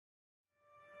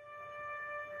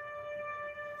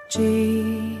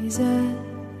Jesus,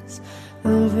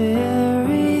 the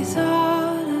very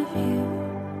thought of you,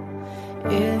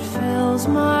 it fills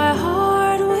my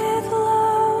heart with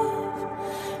love.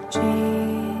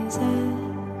 Jesus,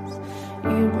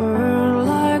 you burn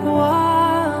like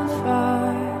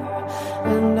wildfire,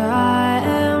 and I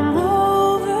am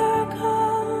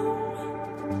overcome.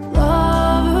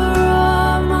 Lover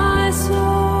of my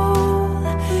soul,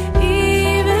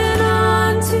 even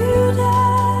unto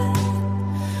death,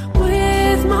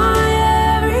 with my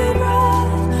every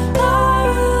breath I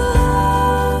will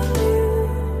love you.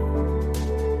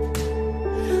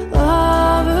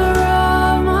 Lover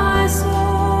of my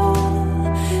soul,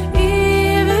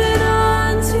 even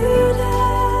unto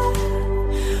death,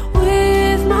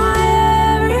 with my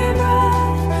every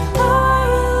breath I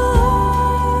will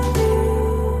love you.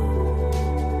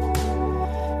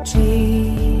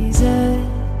 Jesus,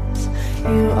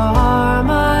 you are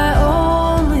my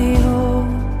only hope,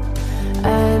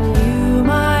 and you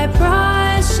my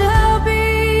prize shall be.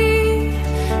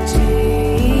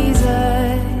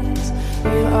 Jesus,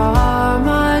 you are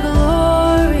my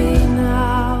glory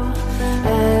now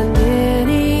and in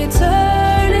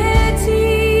eternity.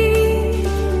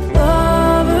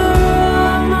 Lover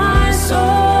of my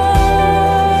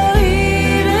soul,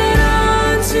 even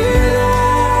unto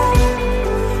death,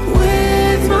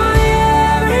 with my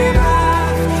every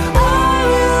breath I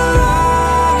will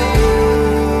love you.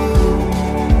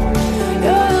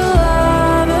 You're the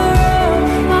lover of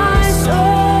my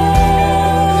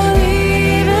soul,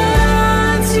 even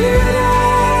unto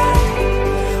death,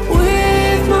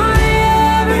 with my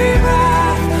every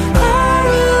breath I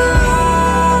will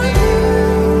love you.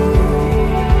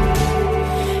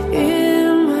 In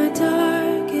my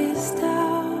darkest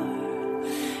hour,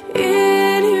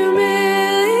 in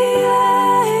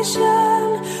humiliation,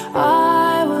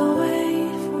 I will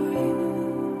wait for you.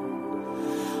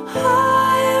 I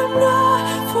am not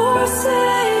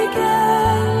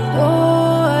forsaken,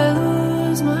 though I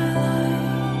lose my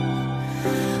life,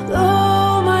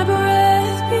 though my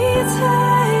breath be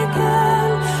taken,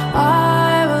 I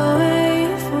will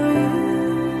wait for you.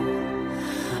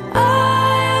 I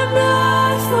am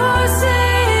not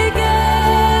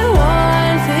forsaken.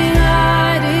 One thing I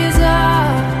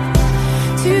desire,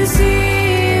 to see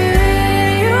you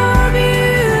in your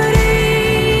beauty.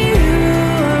 You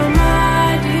are my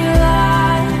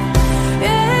delight,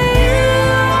 yeah, you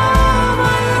are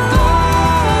my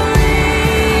glory,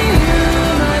 you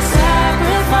my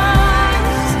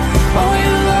sacrifice. Oh,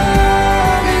 your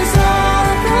love is all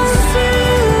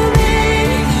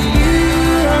consuming. You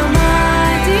are my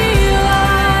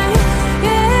delight,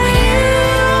 yeah, you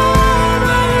are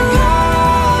my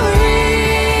glory,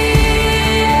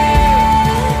 yeah.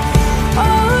 Oh,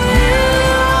 you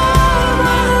are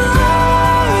my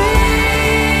glory,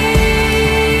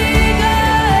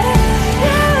 God.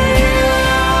 Yeah, you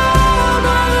are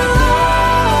my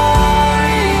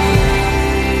glory,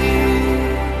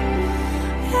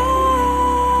 yeah.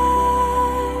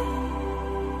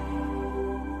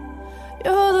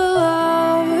 You're the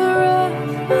lover of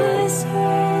my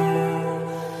soul,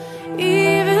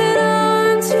 even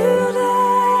unto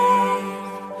death,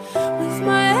 with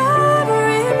my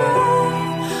every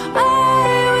breath I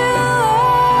will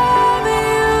love you.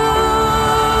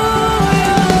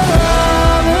 You're the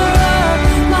lover of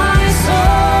my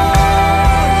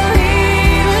soul,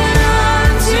 even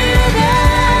unto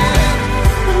death,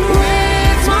 and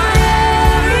with my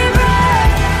every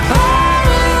breath I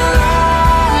will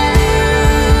love you.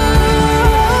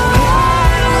 I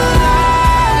will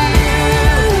love you,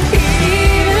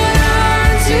 even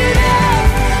unto death.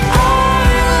 I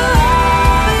will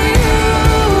love you,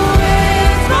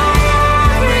 with my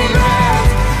every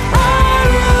breath I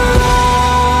will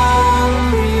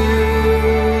love you.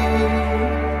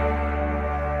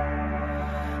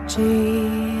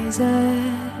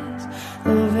 Jesus,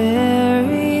 the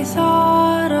very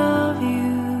thought of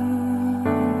you,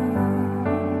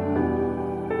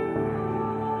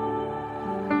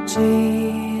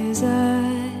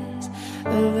 Jesus,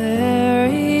 the very